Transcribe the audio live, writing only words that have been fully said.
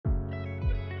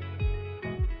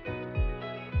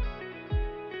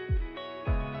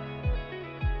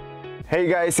Hey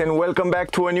guys, and welcome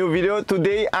back to a new video.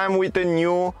 Today I'm with a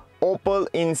new Opel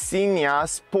Insignia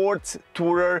Sports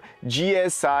Tourer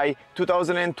GSI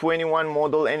 2021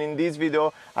 model, and in this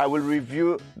video I will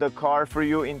review the car for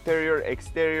you, interior,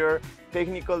 exterior,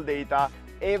 technical data,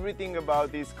 everything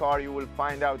about this car you will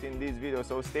find out in this video.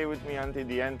 So stay with me until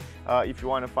the end if you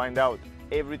want to find out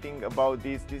everything about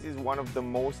this. This is one of the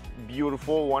most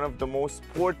beautiful, one of the most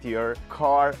sportier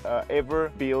car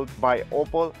ever built by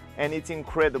Opel, and it's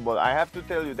incredible. I have to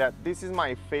tell you that this is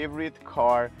my favorite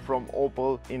car from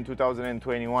Opel in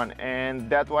 2021, and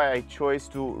that's why I chose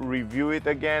to review it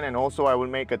again. And also I will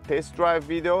make a test drive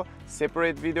video,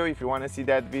 separate video. If you want to see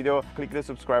that video, click the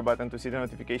subscribe button to see the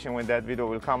notification when that video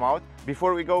will come out.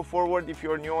 Before we go forward, if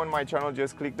you're new on my channel,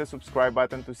 just click the subscribe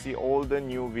button to see all the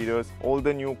new videos, all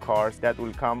the new cars that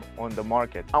will come on the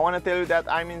market. I want to tell you that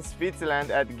I'm in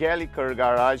Switzerland at Galliker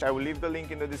Garage. I will leave the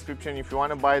link in the description if you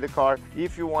want to buy the car,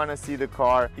 if you want to see the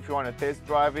car, if you want to test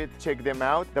drive it, check them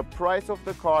out. The price of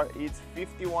the car is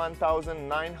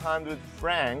 51,900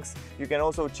 francs. You can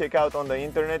also check out on the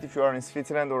internet if you are in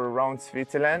Switzerland or around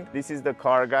Switzerland. This is the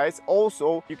car, guys.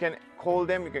 Also, you can call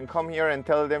them, you can come here and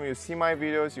tell them you see my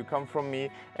videos, you come from me,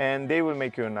 and they will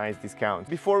make you a nice discount.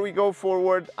 Before we go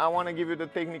forward, I want to give you the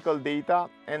technical data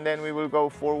and then we will go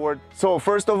forward. So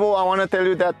first of all, I want to tell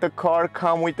you that the car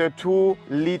comes with a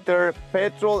 2-liter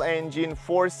petrol engine,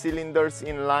 4 cylinders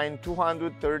inline,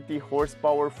 230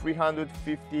 horsepower,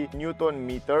 350 Newton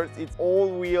meters. It's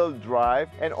all-wheel drive,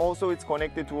 and also it's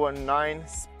connected to a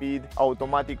 9-speed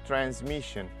automatic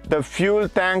transmission. The fuel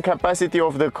tank capacity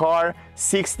of the car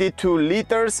 62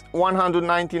 liters,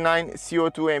 199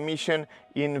 CO2 emission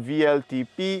in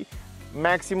VLTP,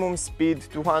 maximum speed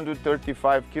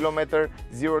 235 km,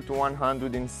 0 to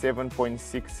 100 in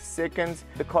 7.6 seconds.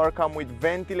 The car comes with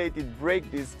ventilated brake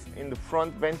discs in the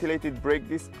front, ventilated brake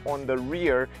discs on the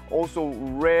rear, also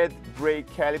red brake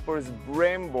calipers,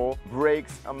 Brembo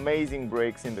brakes, amazing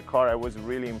brakes in the car. I was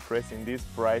really impressed in this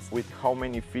price with how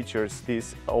many features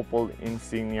this Opel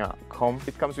Insignia comes.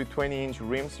 It comes with 20-inch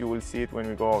rims. You will see it when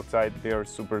we go outside. They are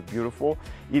super beautiful.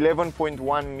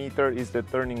 11.1 meter is the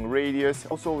turning radius.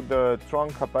 Also the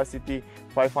trunk capacity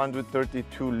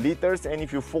 532 liters, and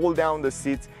if you fold down the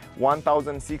seats,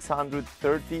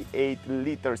 1,638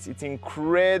 liters. It's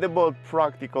incredible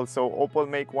practical. So Opel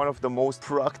make one of the most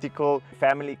practical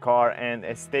family car and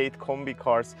estate combi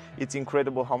cars. It's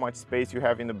incredible how much space you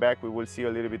have in the back. We will see a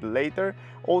little bit later.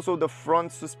 Also the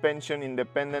front suspension,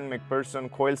 independent McPherson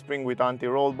coil spring with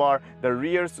anti-roll bar. The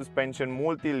rear suspension,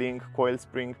 Multilink coil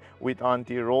spring with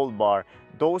anti-roll bar.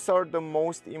 Those are the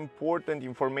most important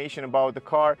information about the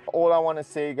car. All I want to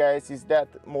say, guys, is that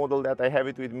model that I have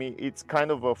it with me, it's kind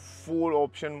of a full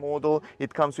option model.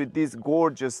 It comes with this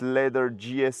gorgeous leather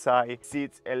GSI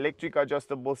seats, electric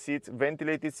adjustable seats,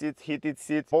 ventilated seats, heated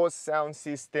seats, Bose sound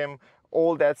system,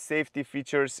 all that safety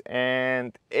features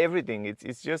and everything.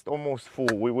 It's just almost full.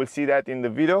 We will see that in the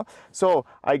video. So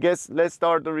I guess let's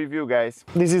start the review, guys.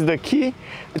 This is the key.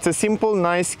 It's a simple,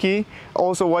 nice key.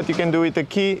 Also, what you can do with the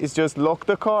key is just lock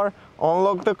the car,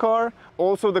 unlock the car.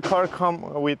 Also, the car comes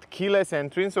with keyless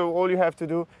entry, so all you have to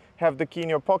do, have the key in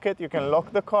your pocket. You can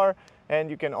lock the car and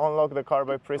you can unlock the car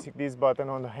by pressing this button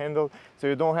on the handle, so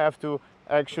you don't have to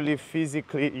actually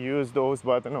physically use those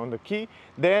buttons on the key.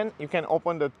 Then you can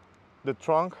open the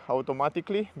trunk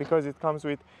automatically because it comes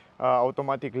with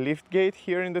automatic lift gate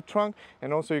here in the trunk,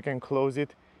 and also you can close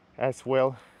it as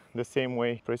well the same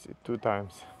way. Press it 2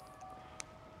 times.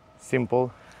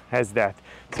 Simple as that.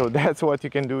 So that's what you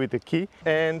can do with the key.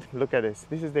 And look at this.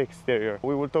 This is the exterior.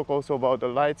 We will talk also about the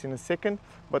lights in a second,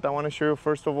 but I want to show you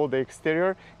first of all the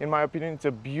exterior. In my opinion, it's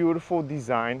a beautiful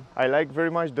design. I like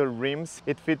very much the rims.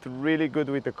 It fits really good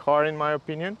with the car in my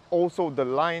opinion. Also the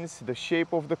lines, the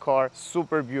shape of the car,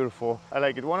 super beautiful. I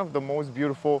like it. One of the most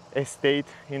beautiful estate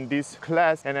in this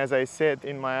class. And as I said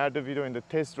in my other video, in the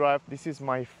test drive, this is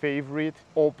my favorite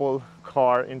Opel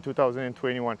car in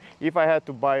 2021. If I had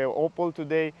to buy an Opel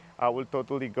today, I will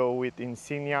totally go with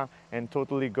Insignia and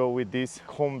totally go with this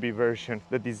combi version.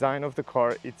 The design of the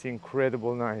car, it's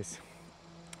incredible nice.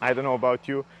 I don't know about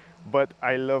you, but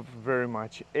I love very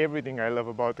much everything I love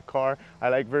about the car. I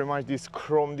like very much this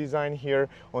chrome design here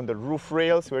on the roof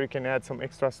rails where you can add some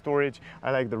extra storage. I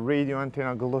like the radio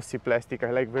antenna, glossy plastic.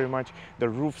 I like very much the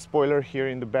roof spoiler here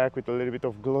in the back with a little bit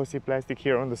of glossy plastic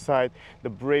here on the side. The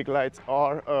brake lights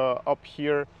are up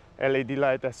here, LED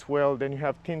light as well. Then you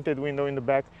have tinted window in the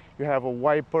back. You have a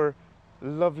wiper,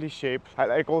 lovely shape. I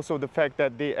like also the fact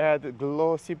that they add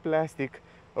glossy plastic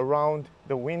around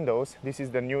the windows. This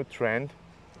is the new trend.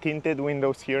 Tinted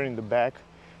windows here in the back.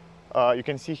 You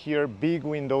can see here big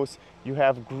windows. You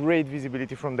have great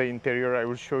visibility from the interior. I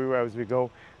will show you as we go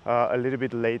a little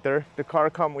bit later. The car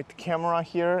comes with camera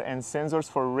here and sensors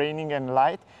for raining and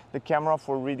light. The camera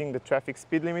for reading the traffic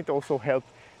speed limit also helps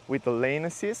with the lane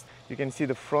assist. You can see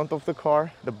the front of the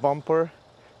car, the bumper,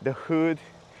 the hood.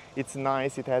 It's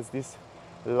nice. It has this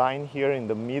line here in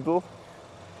the middle,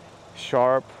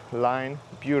 sharp line,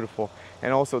 beautiful.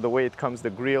 And also the way it comes, the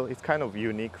grille, it's kind of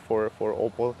unique for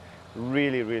Opel.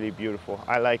 Really beautiful.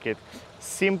 I like it.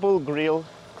 Simple grille,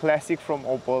 classic from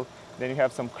Opel. Then you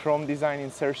have some chrome design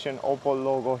insertion, Opel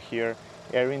logo here,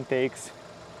 air intakes.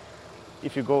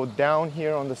 If you go down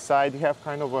here on the side, you have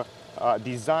kind of a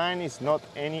design. It's not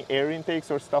any air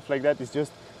intakes or stuff like that. It's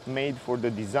just made for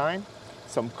the design.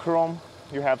 Some chrome.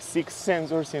 You have 6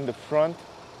 sensors in the front.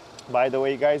 By the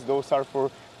way, guys, those are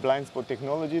for blind spot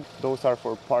technology. Those are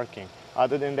for parking.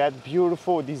 Other than that,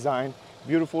 beautiful design,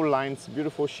 beautiful lines,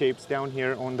 beautiful shapes down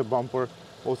here on the bumper.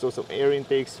 Also some air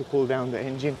intakes to cool down the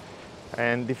engine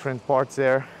and different parts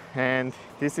there. And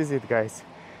this is it, guys.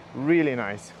 Really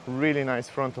nice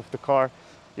front of the car.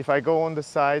 If I go on the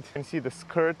side, you can see the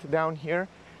skirt down here,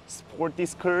 sporty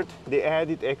skirt. They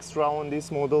added extra on this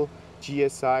model,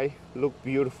 GSI, look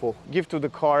beautiful. Give to the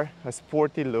car a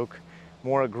sporty look,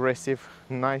 more aggressive,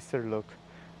 nicer look.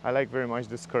 I like very much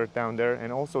the skirt down there,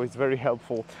 and also it's very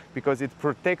helpful because it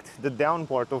protects the down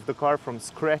part of the car from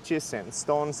scratches and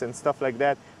stones and stuff like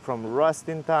that, from rust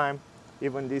in time.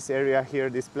 Even this area here,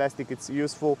 this plastic, it's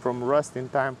useful from rust in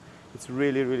time. It's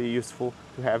really useful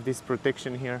to have this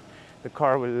protection here. The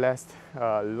car will last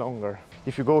longer.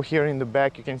 If you go here in the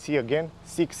back, you can see again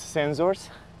 6 sensors.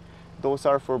 Those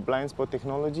are for blind spot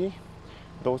technology.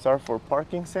 Those are for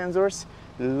parking sensors.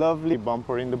 Lovely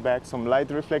bumper in the back, some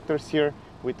light reflectors here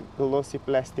with glossy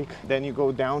plastic. Then you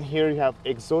go down here, you have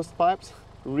exhaust pipes,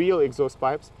 real exhaust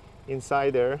pipes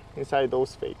inside there, inside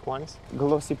those fake ones.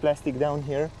 Glossy plastic down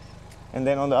here. And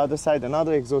then on the other side,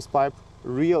 another exhaust pipe,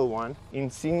 real one.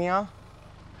 Insignia,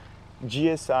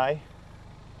 GSI,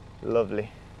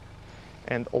 lovely.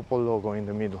 And Opel logo in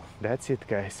the middle. That's it,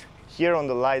 guys. Here on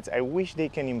the lights, I wish they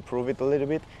can improve it a little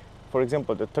bit. For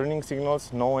example, the turning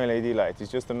signals, no LED light.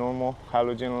 It's just a normal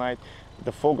halogen light.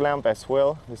 The fog lamp as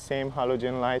well, the same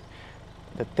halogen light.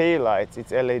 The tail lights,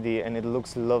 it's LED and it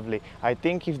looks lovely. I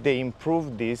think if they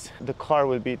improve this, the car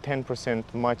will be 10%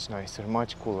 much nicer,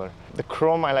 much cooler. The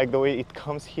chrome, I like the way it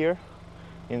comes here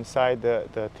inside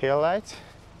the tail lights.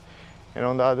 And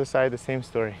on the other side, the same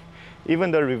story.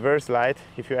 Even the reverse light,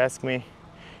 if you ask me,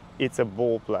 it's a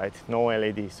bulb light, no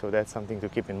LED, so that's something to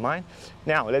keep in mind.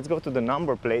 Now, let's go to the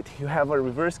number plate. You have a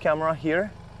reverse camera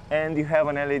here, and you have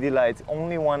an LED light.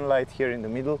 Only one light here in the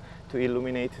middle to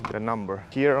illuminate the number.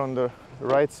 Here on the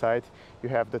right side, you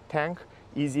have the tank,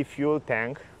 easy fuel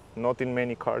tank. Not in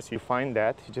many cars you find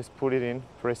that. You just put it in,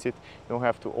 press it. You don't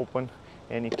have to open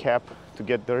any cap to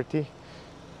get dirty.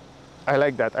 I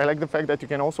like that. I like the fact that you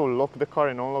can also lock the car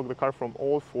and unlock the car from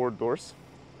all 4 doors.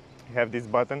 You have this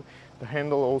button. The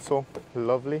handle also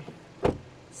lovely,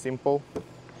 simple.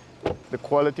 The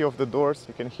quality of the doors,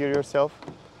 you can hear yourself,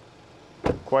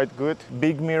 quite good.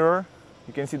 Big mirror,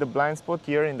 you can see the blind spot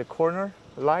here in the corner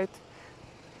light.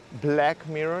 Black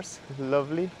mirrors,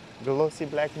 lovely, glossy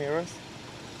black mirrors.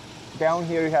 Down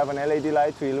here you have an LED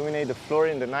light to illuminate the floor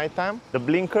in the nighttime. The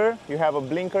blinker, you have a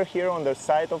blinker here on the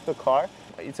side of the car.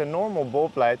 It's a normal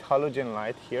bulb light, halogen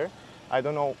light here. I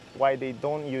don't know why they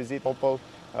don't use it. Opel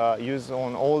use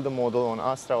on all the model, on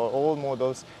Astra or all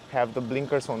models have the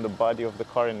blinkers on the body of the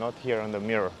car and not here on the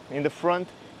mirror. In the front,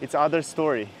 it's other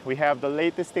story. We have the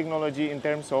latest technology in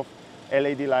terms of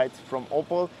LED lights from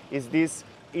Opel. Is this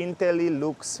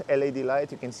IntelliLux LED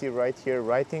light. You can see right here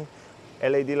writing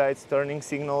LED lights, turning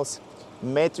signals,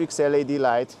 matrix LED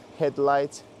light,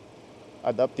 headlights,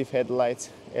 adaptive headlights,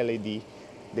 LED.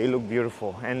 They look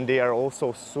beautiful and they are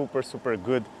also super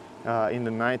good in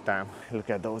the nighttime. Look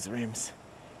at those rims.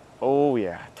 Oh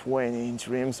yeah, 20-inch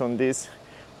rims on this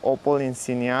Opel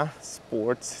Insignia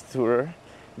Sports Tourer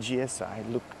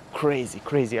GSI. Look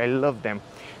crazy. I love them.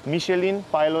 Michelin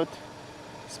Pilot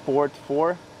Sport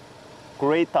 4,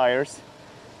 great tires,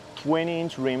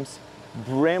 20-inch rims,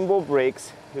 Brembo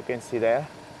brakes, you can see there.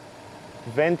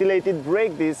 Ventilated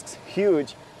brake discs,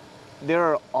 huge.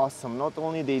 They're awesome. Not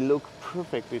only they look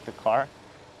perfect with the car,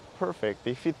 perfect,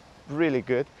 they fit really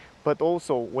good, but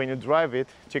also when you drive it,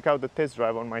 check out the test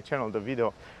drive on my channel, the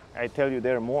video. I tell you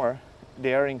there more.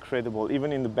 They are incredible.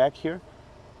 Even in the back here,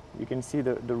 you can see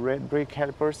the red brake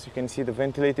calipers. You can see the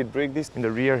ventilated brake disc in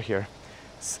the rear here.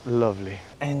 It's lovely.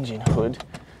 Engine hood.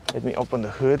 Let me open the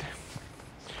hood.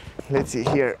 Let's see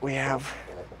here. We have,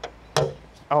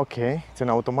 okay, it's an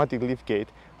automatic lift gate.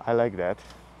 I like that.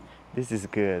 This is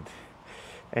good.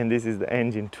 And this is the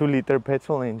engine, 2-liter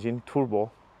petrol engine,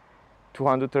 turbo,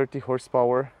 230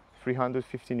 horsepower,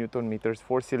 350 Newton meters,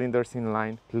 4 cylinders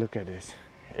inline. Look at this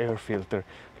air filter.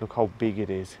 Look how big it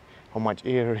is, how much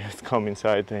air has come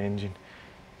inside the engine.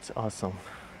 It's awesome.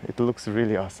 It looks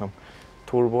really awesome.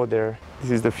 Turbo there.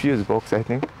 This is the fuse box, I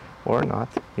think, or not.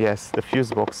 Yes, the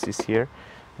fuse box is here.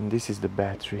 And this is the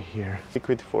battery here.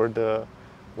 Liquid for the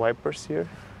wipers here.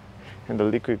 And the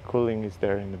liquid cooling is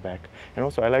there in the back. And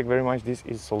also I like very much this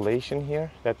insulation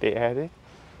here that they added.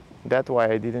 That's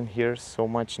why I didn't hear so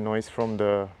much noise from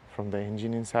the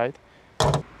engine inside.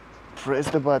 Press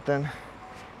the button,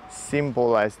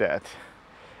 simple as that.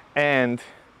 And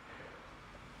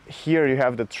here you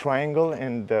have the triangle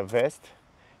and the vest.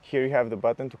 Here you have the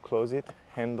button to close it,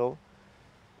 handle.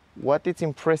 What is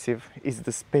impressive is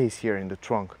the space here in the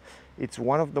trunk. It's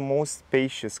one of the most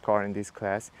spacious car in this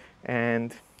class,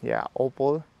 and yeah,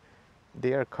 Opel,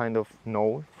 they are kind of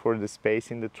known for the space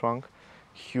in the trunk.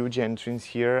 Huge entrance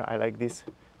here. I like this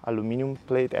aluminum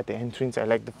plate at the entrance. I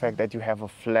like the fact that you have a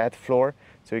flat floor,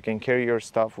 so you can carry your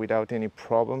stuff without any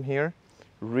problem here.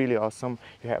 Really awesome.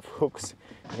 You have hooks.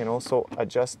 You can also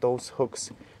adjust those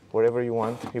hooks wherever you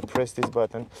want. You press this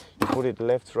button, you put it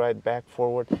left, right, back,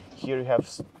 forward. Here you have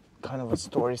kind of a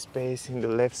storage space in the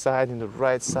left side. In the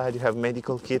right side you have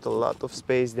medical kit, a lot of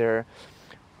space there.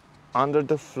 Under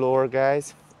the floor,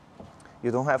 guys,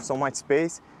 you don't have so much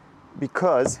space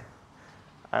because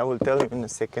I will tell you in a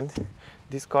second.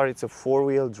 This car, it's a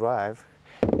 4-wheel drive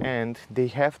and they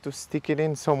have to stick it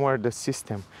in somewhere, the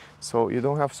system, so you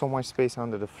don't have so much space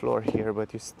under the floor here,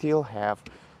 but you still have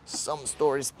some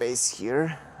storage space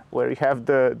here where you have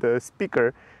the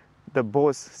speaker, the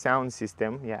Bose sound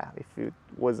system. Yeah, if it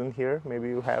wasn't here, maybe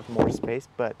you have more space,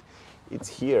 but it's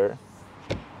here.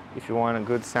 If you want a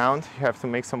good sound, you have to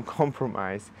make some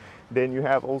compromise. Then you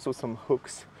have also some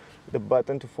hooks, the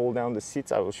button to fold down the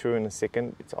seats. I will show you in a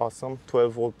second. It's awesome.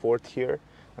 12-volt port here,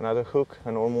 another hook,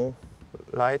 a normal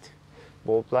light,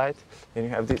 bulb light. Then you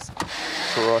have this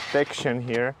protection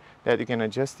here that you can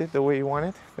adjust it the way you want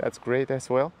it. That's great as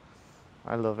well.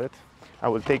 I love it. I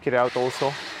will take it out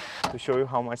also to show you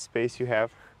how much space you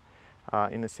have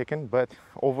in a second, but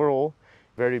overall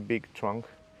very big trunk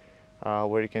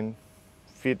where you can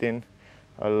fit in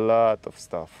a lot of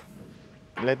stuff.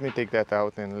 Let me take that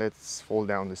out and let's fold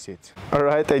down the seats. All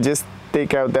right, I just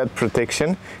take out that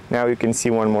protection. Now you can see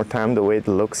one more time the way it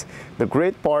looks. The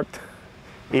great part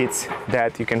is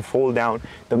that you can fold down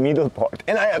the middle part,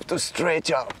 and I have to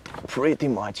stretch out pretty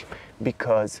much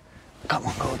because, come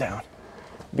on, go down.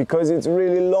 Because it's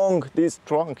really long, this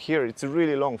trunk here, it's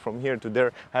really long from here to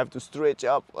there. I have to stretch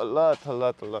up a lot,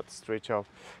 stretch up.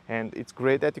 And it's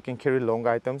great that you can carry long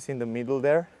items in the middle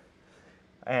there.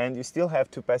 And you still have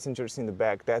 2 passengers in the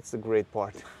back. That's the great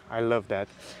part. I love that.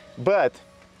 But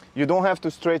you don't have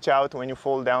to stretch out when you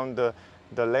fold down the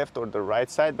left or the right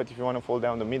side. But if you want to fold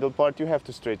down the middle part, you have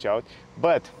to stretch out.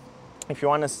 But if you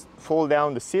want to fold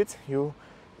down the seats, you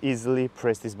easily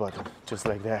press this button, just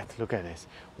like that. Look at this,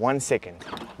 1 second,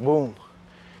 boom.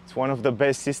 It's one of the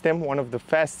best system, one of the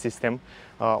fast system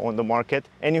on the market,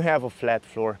 and you have a flat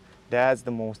floor. That's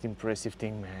the most impressive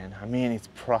thing, man. I mean, it's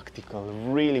practical,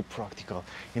 really practical.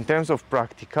 In terms of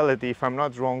practicality, if I'm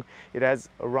not wrong, it has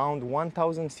around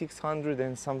 1,600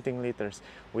 and something liters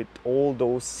with all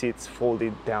those seats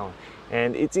folded down.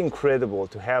 And it's incredible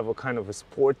to have a kind of a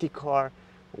sporty car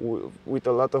with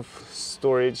a lot of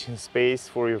storage and space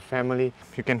for your family.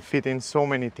 You can fit in so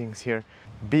many things here.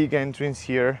 Big entrance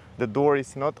here. The door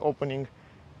is not opening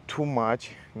too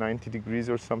much, 90 degrees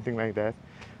or something like that.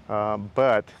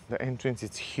 But the entrance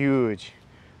is huge,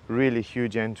 really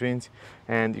huge entrance.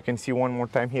 And you can see one more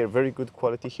time here, very good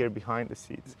quality here behind the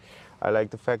seats. I like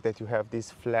the fact that you have this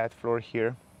flat floor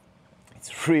here.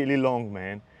 It's really long,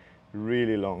 man.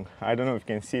 Really long. I don't know if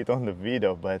you can see it on the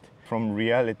video, but from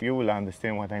reality you will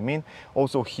understand what I mean.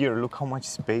 Also here, look how much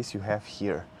space you have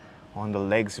here on the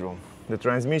legs room. The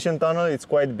transmission tunnel, it's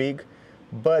quite big,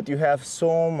 but you have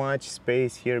so much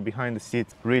space here behind the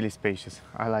seats. Really spacious.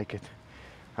 I like it.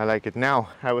 I like it. Now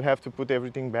I will have to put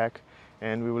everything back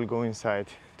and we will go inside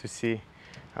to see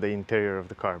the interior of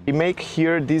the car. We make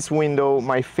here this window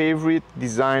my favorite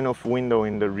design of window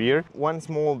in the rear. One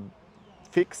small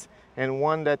fix and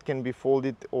one that can be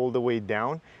folded all the way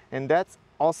down, and that's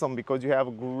awesome because you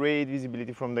have great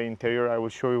visibility from the interior. I will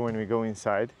show you when we go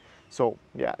inside. So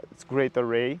yeah, it's great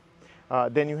array.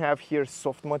 Then you have here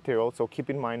soft material, so keep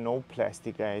in mind no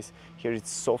plastic, guys. Here it's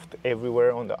soft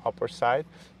everywhere on the upper side.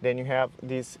 Then you have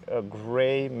this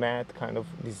gray matte kind of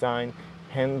design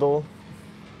handle.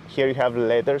 Here you have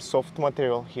leather, soft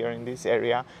material here in this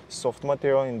area, soft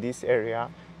material in this area,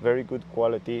 very good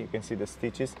quality. You can see the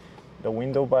stitches. the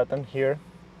window button here,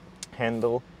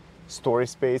 handle, storage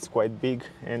space quite big,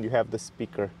 and you have the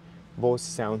speaker, Bose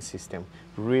sound system.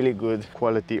 Really good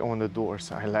quality on the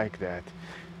doors, I like that.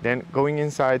 Then going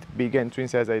inside, big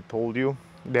entrance as I told you.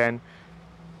 Then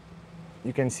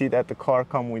you can see that the car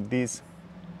comes with these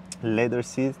leather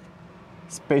seats,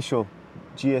 special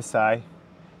GSI,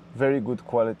 very good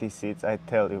quality seats. I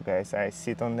tell you guys, I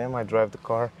sit on them, I drive the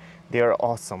car, they are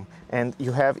awesome. And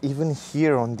you have even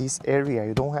here on this area,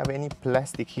 you don't have any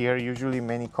plastic here. Usually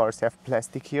many cars have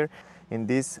plastic here. In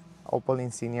this Opel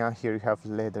Insignia here you have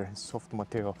leather and soft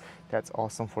material. That's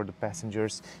awesome for the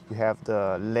passengers. You have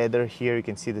the leather here, you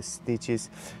can see the stitches,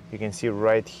 you can see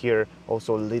right here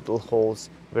also little holes,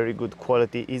 very good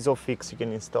quality. Isofix, you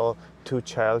can install 2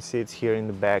 child seats here in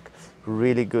the back.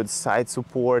 Really good side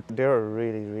support. They're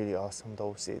really awesome,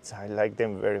 those seats. I like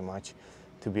them very much,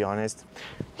 to be honest.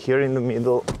 Here in the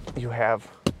middle you have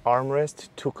armrest,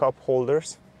 2 cup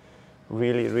holders,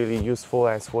 really useful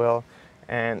as well.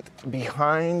 And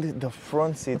behind the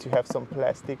front seats you have some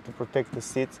plastic to protect the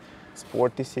seats,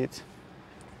 sporty seats.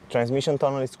 Transmission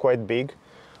tunnel is quite big,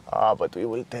 but we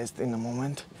will test in a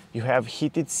moment. You have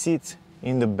heated seats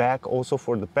in the back also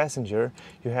for the passenger.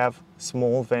 You have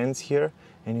small vents here,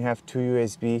 and you have 2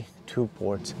 USB 2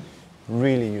 ports.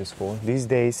 Really useful. These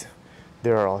days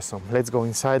they are awesome. Let's go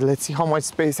inside, let's see how much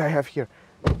space I have here.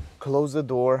 Close the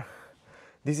door.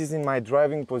 This is in my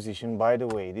driving position, by the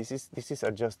way. This is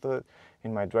adjusted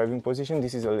in my driving position.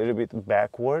 This is a little bit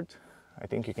backward. I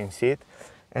think you can see it.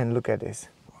 And look at this.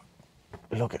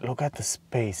 Look at the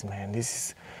space, man.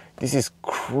 This is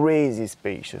crazy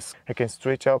spacious. I can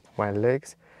stretch up my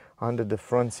legs under the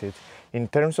front seat. In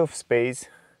terms of space,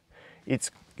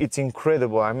 it's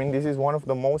incredible. I mean, this is one of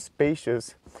the most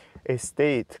spacious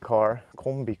estate car,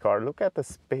 combi car. Look at the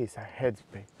space, head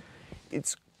space.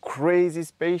 It's crazy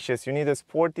spacious. You need a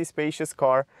sporty, spacious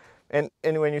car, and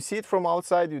when you see it from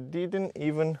outside, you didn't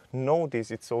even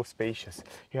notice it's so spacious.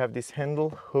 You have this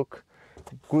handle hook,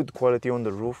 good quality on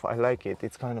the roof. I like it.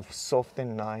 It's kind of soft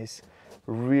and nice.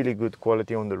 Really good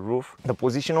quality on the roof. The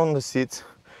position on the seats,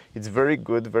 it's very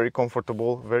good, very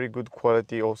comfortable, very good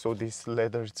quality. Also this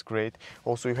leather, it's great.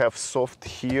 Also you have soft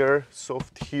here,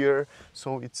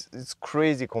 so it's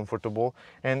crazy comfortable.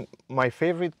 And my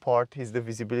favorite part is the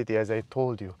visibility, as I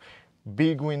told you.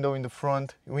 Big window in the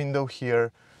front, window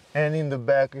here, and in the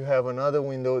back you have another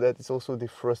window that is also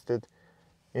defrosted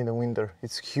in the winter.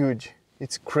 It's huge.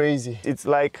 It's crazy. It's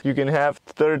like you can have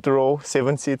 3rd row,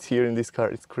 7 seats here in this car.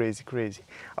 It's crazy.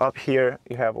 Up here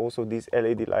you have also these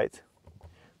LED lights.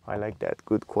 I like that,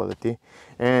 good quality.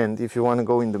 And if you want to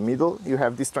go in the middle, you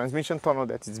have this transmission tunnel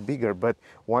that is bigger, but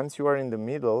once you are in the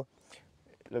middle,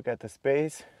 look at the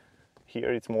space.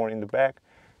 Here it's more in the back.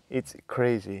 It's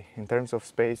crazy. In terms of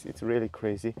space, it's really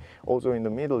crazy. Also in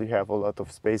the middle, you have a lot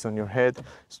of space on your head.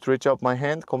 Stretch up my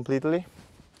hand completely,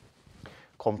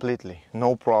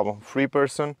 no problem. Free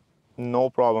person,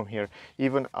 no problem here.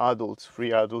 Even adults,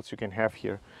 free adults, you can have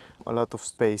here a lot of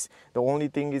space. The only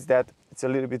thing is that it's a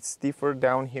little bit stiffer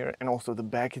down here, and also the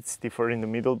back it's stiffer in the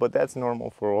middle, but that's normal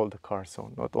for all the cars,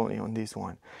 so not only on this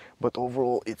one. But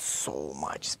overall, it's so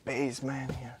much space, man,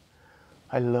 here.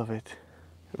 I love it.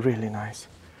 Really nice.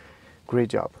 Great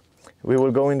job. We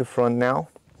will go in the front now,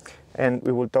 and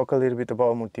we will talk a little bit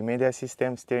about multimedia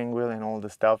system, steering wheel, and all the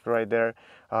stuff right there.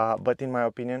 But in my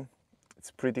opinion,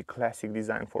 it's pretty classic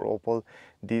design for Opel,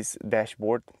 this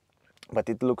dashboard. But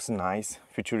it looks nice,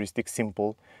 futuristic,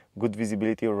 simple, good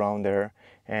visibility around there,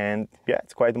 and yeah,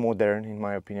 it's quite modern in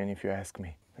my opinion, if you ask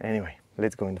me. Anyway,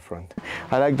 let's go in the front.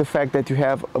 I like the fact that you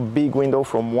have a big window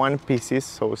from one pieces,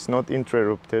 so it's not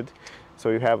interrupted.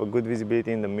 So you have a good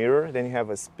visibility in the mirror. Then you have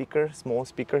a speaker, small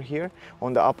speaker here.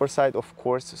 On the upper side, of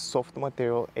course, soft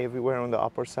material everywhere on the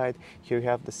upper side. Here you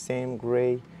have the same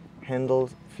gray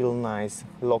handles, feel nice,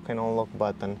 lock and unlock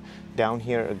button. Down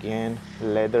here again,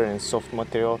 leather and soft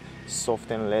material, soft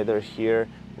and leather here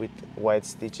with white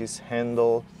stitches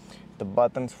handle. The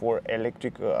buttons for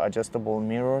electric adjustable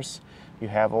mirrors. You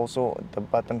have also the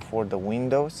button for the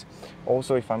windows.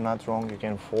 Also, if I'm not wrong, you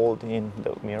can fold in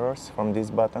the mirrors from this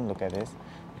button. Look at this.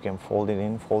 You can fold it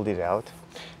in, fold it out.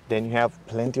 Then you have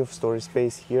plenty of storage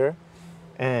space here.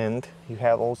 And you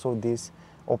have also this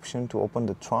option to open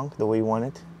the trunk the way you want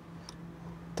it.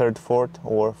 3rd, 4th,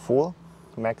 or full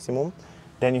maximum.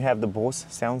 Then you have the Bose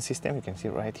sound system. You can see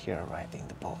right here, writing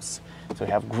the Bose. So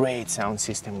you have great sound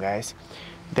system, guys.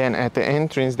 Then at the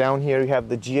entrance down here, you have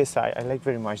the GSI. I like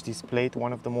very much this plate.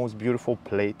 One of the most beautiful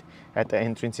plate at the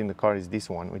entrance in the car is this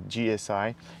one with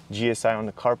GSI. GSI on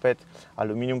the carpet,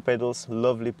 aluminum pedals,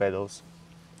 lovely pedals.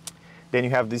 Then you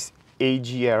have this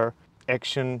AGR,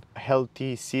 action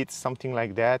healthy seats, something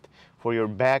like that, for your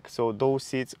back. So those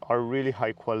seats are really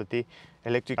high quality.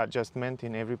 Electric adjustment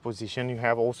in every position. You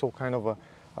have also kind of a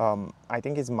I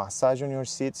think it's massage on your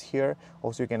seats here.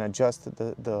 Also you can adjust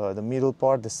the middle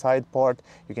part, the side part.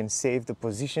 You can save the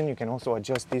position. You can also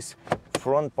adjust this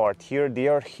front part here. They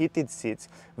are heated seats,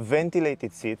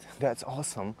 ventilated seats. That's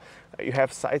awesome. You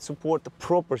have side support,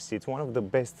 proper seats, one of the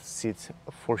best seats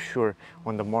for sure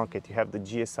on the market. You have the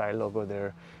GSI logo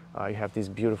there. You have this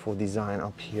beautiful design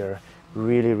up here.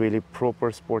 Really, really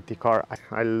proper sporty car.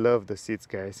 I love the seats,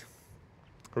 guys.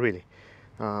 Really.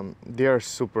 They are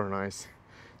super nice.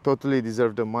 Totally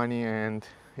deserve the money, and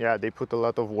yeah, they put a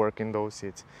lot of work in those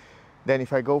seats. Then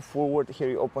if I go forward, here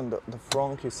you open the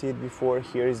front, you see it before.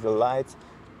 Here is the lights.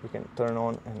 You can turn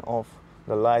on and off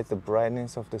the lights, the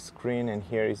brightness of the screen, and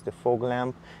here is the fog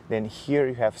lamp. Then here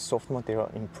you have soft material.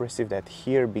 Impressive that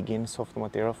here begins soft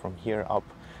material from here up.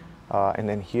 And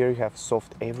then here you have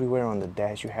soft everywhere on the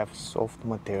dash. You have soft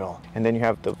material. And then you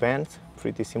have the vents.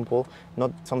 Pretty simple,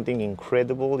 not something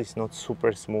incredible. It's not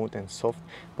super smooth and soft,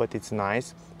 but it's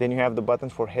nice. Then you have the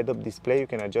buttons for head-up display. You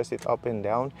can adjust it up and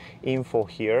down. Info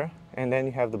here, and then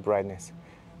you have the brightness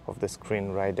of the screen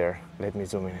right there. Let me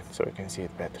zoom in so you can see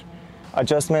it better.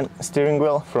 Adjustment steering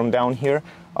wheel from down here,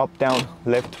 up, down,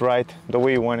 left, right, the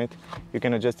way you want it. You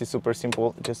can adjust it super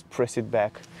simple. Just press it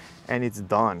back and it's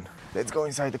done. Let's go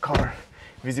inside the car.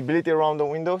 Visibility around the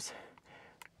windows,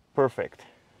 perfect.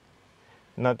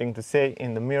 Nothing to say.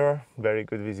 In the mirror, very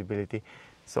good visibility.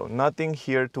 So nothing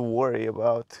here to worry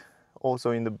about.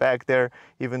 Also in the back there,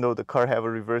 even though the car have a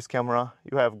reverse camera,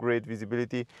 you have great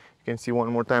visibility. You can see one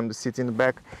more time the seats in the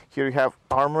back. Here you have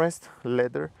armrest,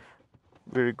 leather,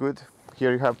 very good.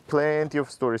 Here you have plenty of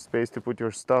storage space to put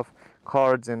your stuff,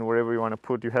 cards, and wherever you want to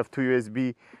put. You have 2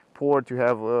 USB port, you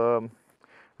have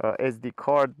SD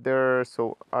card there.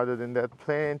 So other than that,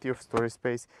 plenty of storage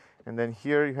space. And then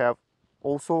here you have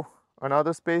also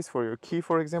another space for your key,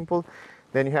 for example.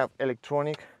 Then you have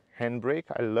electronic handbrake.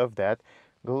 I love that.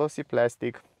 Glossy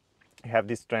plastic. You have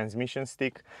this transmission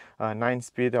stick,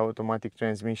 9-speed automatic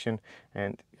transmission,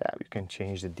 and yeah, you can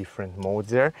change the different modes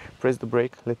there. Press the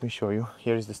brake. Let me show you.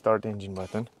 Here is the start engine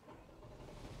button.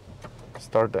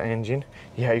 Start the engine.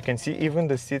 Yeah, you can see even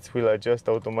the seats will adjust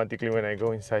automatically when I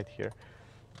go inside here.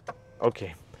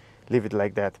 Okay, leave it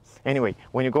like that. Anyway,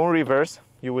 when you go in reverse,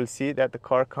 you will see that the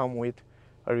car comes with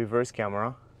a reverse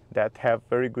camera that have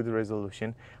very good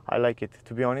resolution. I like it.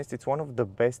 To be honest, it's one of the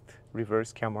best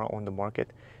reverse camera on the market.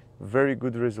 Very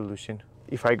good resolution.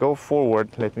 If I go forward,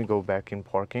 let me go back in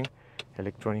parking.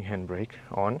 Electronic handbrake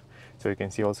on. So you can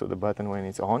see also the button when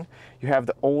it's on. You have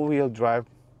the all-wheel drive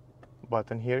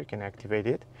button here. You can activate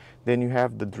it. Then you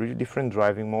have the different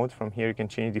driving modes. From here you can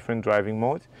change different driving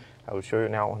modes. I will show you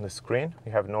now on the screen.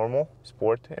 You have normal,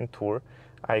 sport, and tour.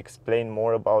 I explain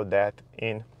more about that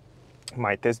in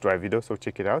my test drive video, so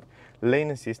check it out. Lane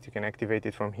assist, you can activate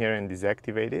it from here and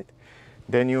deactivate it.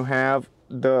 Then you have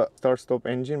the start stop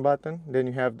engine button. Then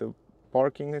you have the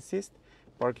parking assist,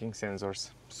 parking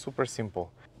sensors. Super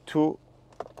simple. 2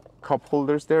 cup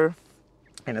holders there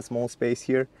and a small space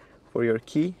here for your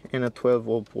key, and a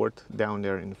 12-volt port down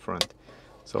there in the front.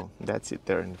 So that's it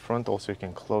there in the front. Also you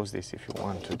can close this if you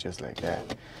want to, just like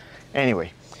that.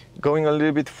 Anyway, going a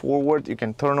little bit forward, you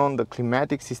can turn on the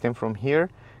climatic system from here.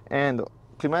 And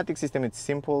climatic system, it's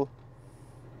simple.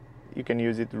 You can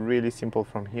use it really simple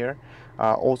from here.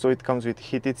 Also it comes with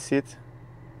heated seats,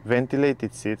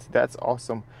 ventilated seats. That's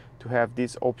awesome to have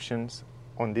these options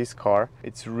on this car.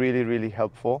 It's really, really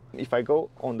helpful. If I go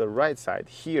on the right side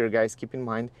here, guys, keep in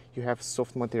mind you have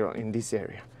soft material in this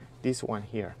area, this one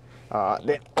here.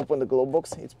 Then open the glove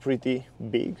box. It's pretty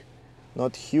big,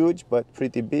 not huge, but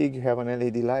pretty big. You have an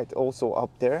LED light also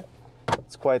up there.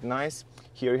 It's quite nice.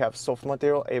 Here you have soft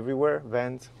material everywhere,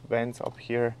 vents up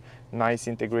here. Nice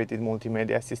integrated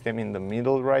multimedia system in the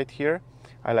middle right here.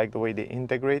 I like the way they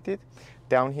integrate it.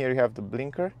 Down here you have the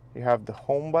blinker, you have the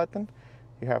home button,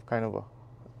 you have kind of a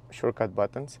shortcut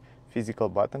buttons, physical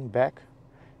button. Back,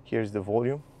 here's the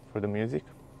volume for the music.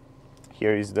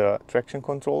 Here is the traction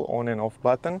control, on and off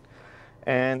button.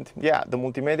 And yeah, the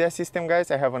multimedia system, guys,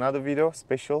 I have another video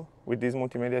special with this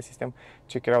multimedia system.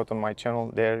 Check it out on my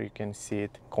channel. There you can see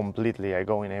it completely. I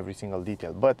go in every single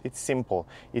detail, but it's simple.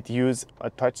 It uses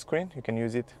a touch screen. You can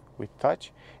use it with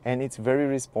touch, and it's very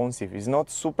responsive. It's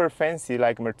not super fancy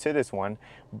like Mercedes one,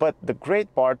 but the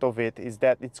great part of it is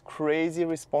that it's crazy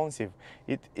responsive.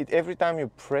 Every time you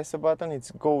press a button,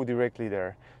 it's go directly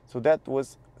there. So that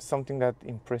was something that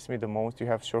impressed me the most. You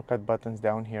have shortcut buttons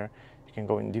down here. You can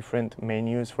go in different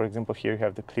menus. For example, here you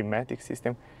have the climatic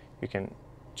system. You can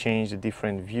change the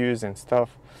different views and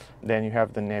stuff. Then you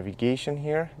have the navigation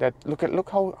here. That look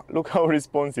how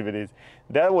responsive it is.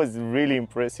 That was really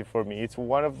impressive for me. It's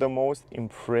one of the most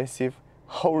impressive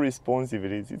how responsive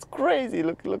it is. It's crazy.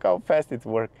 Look how fast it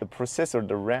works. The processor,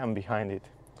 the RAM behind it.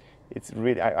 It's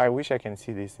really, I wish I can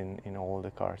see this in all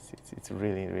the cars. It's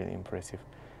really, really impressive.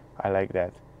 I like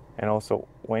that. And also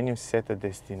when you set a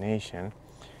destination,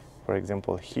 for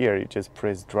example here, you just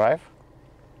press drive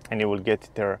and you will get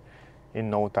there in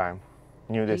no time.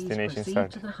 New destination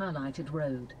start. To the highlighted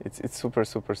road. It's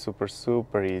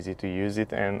super easy to use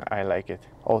it, and I like it.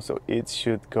 Also, it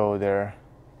should go there.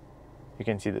 You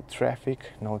can see the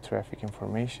traffic, no traffic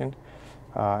information.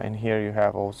 And here you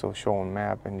have also show on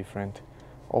map and different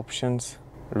options.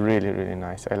 Really, really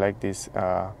nice. I like this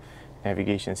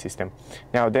navigation system.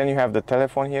 Now, then you have the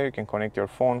telephone here. You can connect your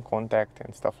phone, contact,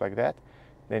 and stuff like that.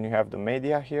 Then you have the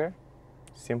media here,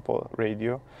 simple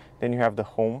radio. Then you have the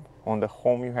home. On the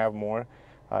home you have more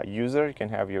user. You can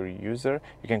have your user.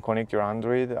 You can connect your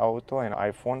Android Auto and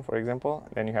iPhone, for example.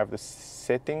 Then you have the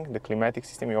setting, the climatic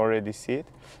system. You already see it.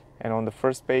 And on the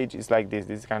first page is like this.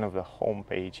 This is kind of the home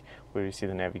page where you see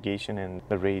the navigation and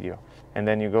the radio. And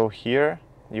then you go here.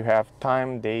 You have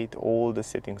time, date, all the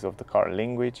settings of the car.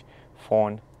 Language,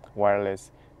 phone,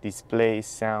 wireless, display,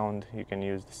 sound. You can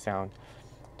use the sound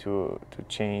to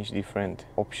change different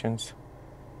options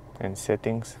and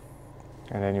settings.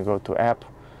 And then you go to app,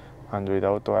 Android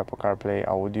Auto, Apple CarPlay,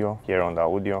 audio. Here on the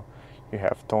audio you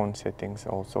have tone settings,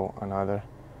 also another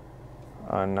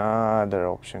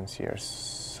options here.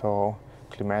 So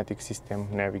climatic system,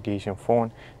 navigation,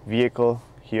 phone, vehicle.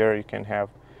 Here you can have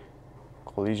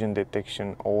collision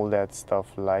detection, all that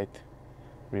stuff, light,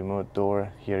 remote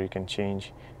door. Here you can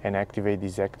change and activate,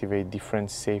 disactivate different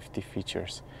safety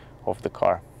features of the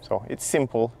car. So it's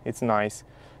simple, it's nice.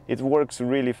 It works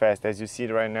really fast. As you see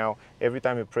right now, every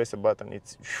time you press a button,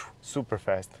 it's super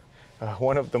fast.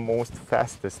 One of the most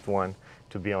fastest one,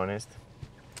 to be honest.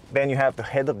 Then you have the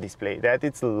head-up display. That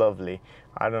it's lovely.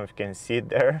 I don't know if you can see it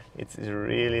there. It's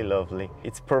really lovely.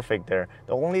 It's perfect there.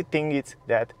 The only thing is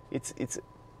that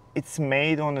it's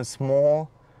made on a small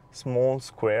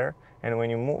square, and when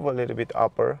you move a little bit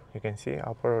upper, you can see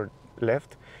upper or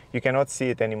left, you cannot see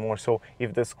it anymore. So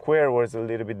if the square was a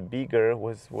little bit bigger,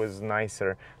 was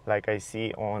nicer, like I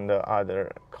see on the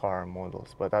other car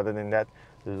models. But other than that,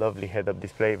 lovely head-up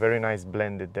display, very nice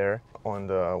blended there on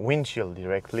the windshield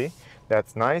directly.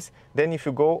 That's nice. Then if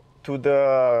you go to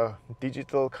the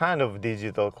digital, kind of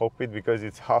digital cockpit, because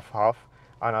it's half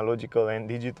analogical and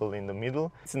digital in the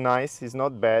middle, it's nice, it's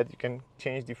not bad. You can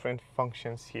change different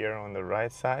functions here on the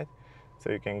right side. So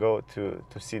you can go to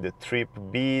see the trip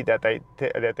B that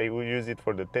I will use it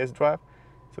for the test drive.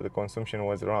 So the consumption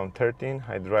was around 13.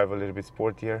 I drive a little bit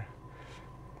sportier.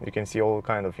 You can see all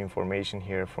kind of information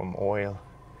here from oil.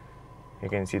 You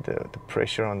can see the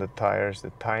pressure on the tires,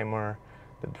 the timer,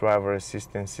 the driver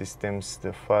assistance systems,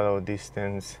 the follow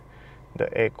distance, the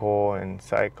echo and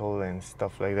cycle and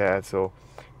stuff like that. So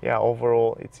yeah,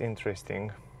 overall it's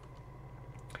interesting.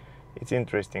 It's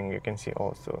interesting. You can see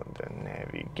also the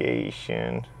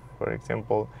navigation, for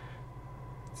example.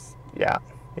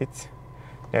 It's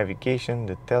navigation,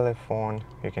 the telephone,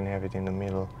 you can have it in the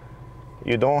middle.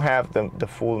 You don't have the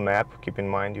full map. Keep in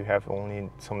mind you have only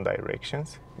some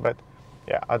directions, but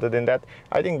yeah, other than that,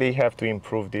 I think they have to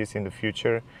improve this in the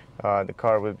future. The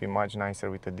car will be much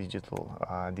nicer with a digital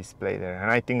display there,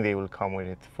 and I think they will come with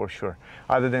it for sure.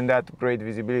 Other than that, great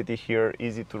visibility here,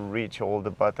 easy to reach all the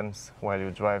buttons while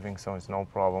you're driving, so it's no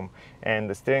problem. And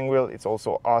the steering wheel, it's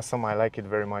also awesome. I like it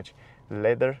very much.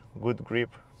 Leather, good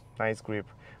grip, nice grip.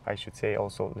 I should say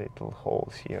also little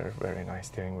holes here, very nice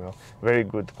steering wheel. Very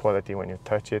good quality when you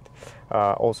touch it.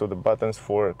 Also the buttons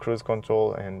for cruise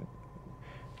control and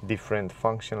different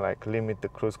function, like limit the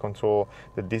cruise control,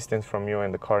 the distance from you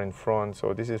and the car in front.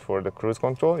 So this is for the cruise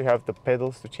control. You have the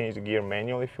pedals to change the gear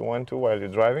manual if you want to while you're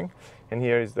driving, and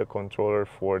here is the controller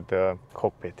for the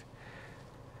cockpit.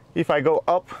 If I go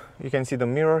up, you can see the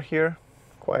mirror here,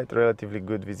 quite relatively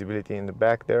good visibility in the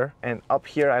back there. And up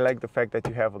here I like the fact that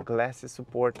you have a glasses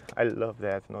support. I love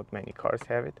that, not many cars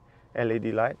have it. LED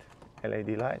light,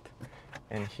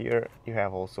 and here you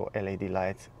have also LED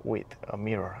lights with a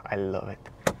mirror. I love it.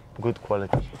 Good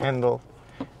quality handle.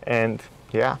 And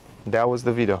yeah, that was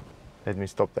the video. Let me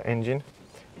stop the engine.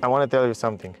 I want to tell you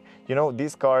something. You know,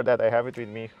 this car that I have it with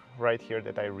me right here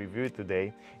that I reviewed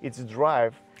today, it's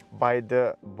driven by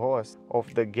the boss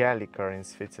of the Galley car in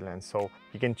Switzerland. So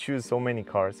you can choose so many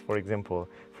cars, for example,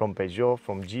 from Peugeot,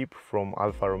 from Jeep, from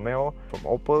Alfa Romeo, from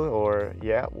Opel, or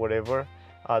yeah, whatever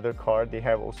other car. They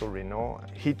have also Renault.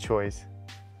 He chose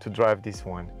to drive this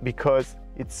one because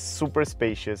It's super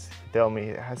spacious. Tell me,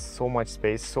 it has so much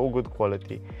space, so good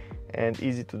quality, and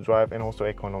easy to drive, and also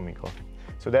economical.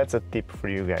 So that's a tip for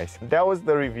you guys. That was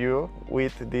the review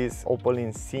with this Opel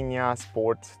Insignia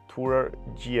Sport Tourer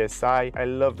GSI. I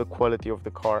love the quality of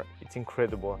the car. It's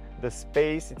incredible. The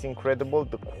space, it's incredible.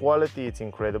 The quality, it's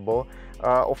incredible.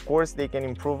 Of course, they can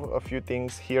improve a few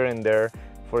things here and there.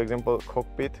 For example,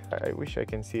 cockpit. I wish I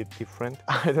can see it different.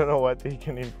 I don't know what they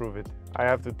can improve it. I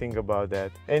have to think about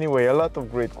that. Anyway, a lot of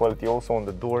great quality also on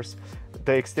the doors.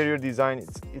 The exterior design,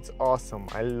 it's awesome.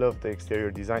 I love the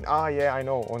exterior design. Ah, yeah, I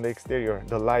know, on the exterior,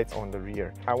 the lights on the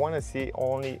rear. I want to see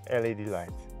only LED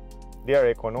lights. They are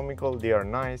economical, they are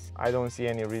nice. I don't see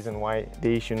any reason why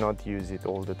they should not use it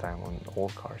all the time on all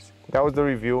cars. That was the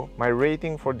review. My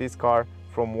rating for this car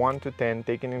from 1 to 10,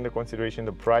 taking into consideration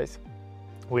the price,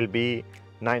 will be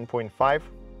 9.5.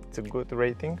 It's a good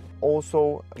rating.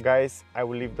 Also, guys, I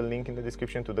will leave the link in the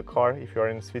description to the car. If you are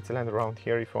in Switzerland around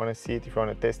here, if you want to see it, if you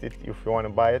want to test it, if you want to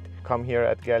buy it, come here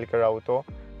at Galliker Auto.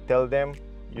 Tell them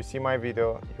you see my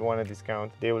video, you want a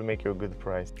discount, they will make you a good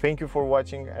price. Thank you for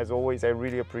watching. As always, I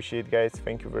really appreciate, guys.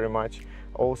 Thank you very much.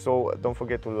 Also, don't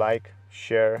forget to like,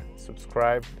 share,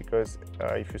 subscribe, because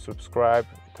if you subscribe,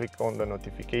 click on the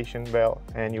notification bell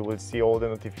and you will see all the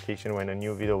notification when a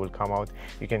new video will come out.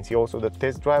 You can see also the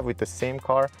test drive with the same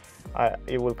car.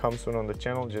 It will come soon on the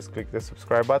channel. Just click the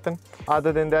subscribe button.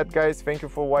 Other than that, guys, thank you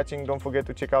for watching. Don't forget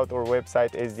to check out our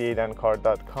website,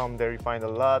 sda-car.com. There you find a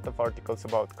lot of articles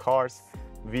about cars,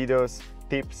 videos,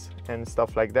 tips and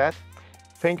stuff like that.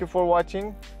 Thank you for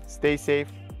watching. Stay safe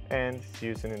and see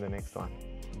you soon in the next one.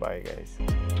 Bye,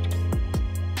 guys.